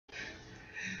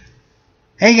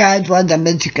Hey guys, what's up?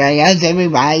 It's Gray. How's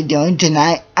everybody doing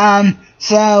tonight?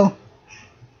 So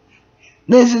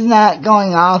this is not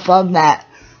going off of that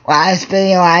last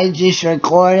video I just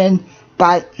recorded,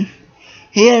 but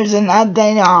here's an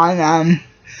update on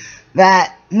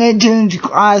that Nicktoons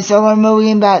crossover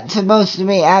movie that's supposed to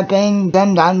be happening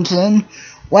sometime soon.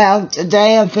 Well,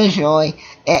 today officially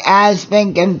it has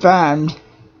been confirmed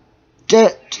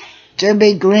to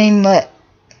be greenlit,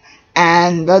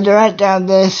 and the director of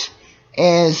this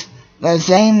is the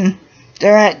same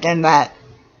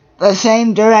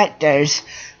directors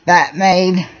that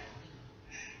made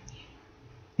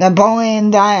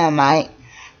Napoleon Dynamite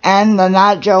and the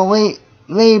Nacho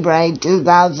Libre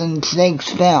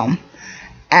 2006 film.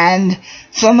 And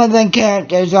some of the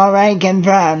characters already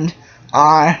confirmed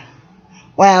are,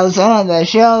 well, some of the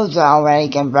shows already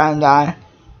confirmed are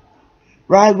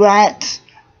Rugrats,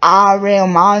 Our Real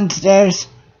Monsters,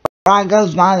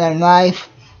 Rocko's Modern Life,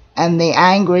 and the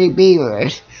Angry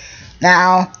Beavers.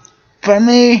 Now, for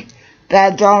me,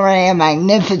 that's already a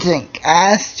magnificent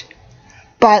cast,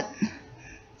 but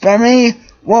for me,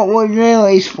 what would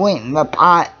really sweeten the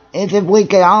pot is if we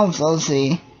could also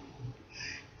see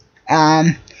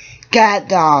Cat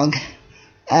Dog,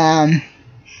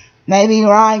 maybe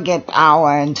Rocket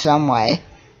Power in some way,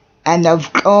 and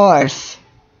of course,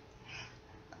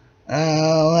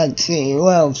 let's see,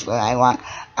 what else would I want?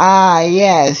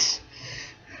 Yes.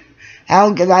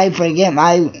 How could I forget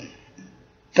my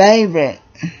favorite?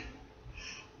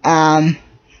 Cat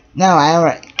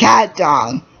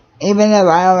Dog. Even if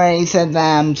I already said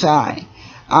that, I'm sorry.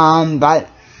 But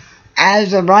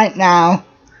as of right now,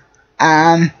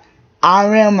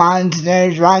 Our Real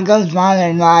Monsters, Rocko's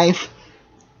Modern Life,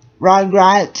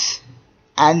 Rugrats,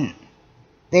 and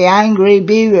the Angry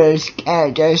Beavers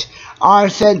characters are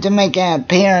set to make an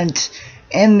appearance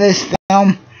in this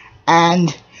film,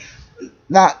 and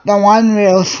the one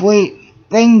real sweet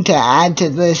thing to add to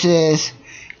this is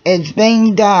it's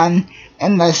being done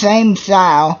in the same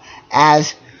style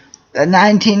as the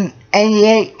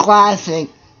 1988 classic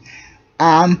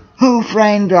Who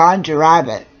Framed Roger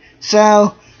Rabbit.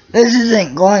 So this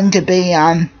isn't going to be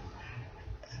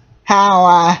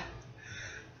how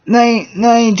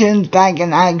Looney Tunes Back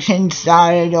in Action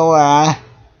started, or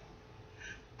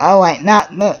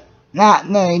not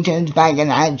Looney Tunes Back in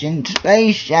Action,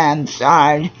 Space Jam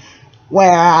started,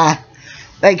 where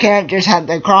the characters have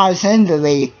to cross into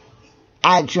the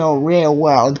actual real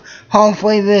world.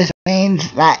 Hopefully this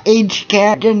means that each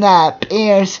character that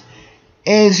appears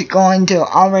is going to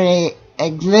already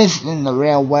exist in the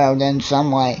real world in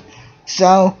some way.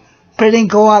 So, pretty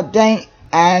cool update,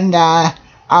 and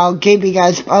I'll keep you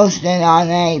guys posted on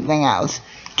anything else.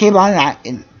 Keep on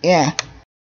acting, yeah.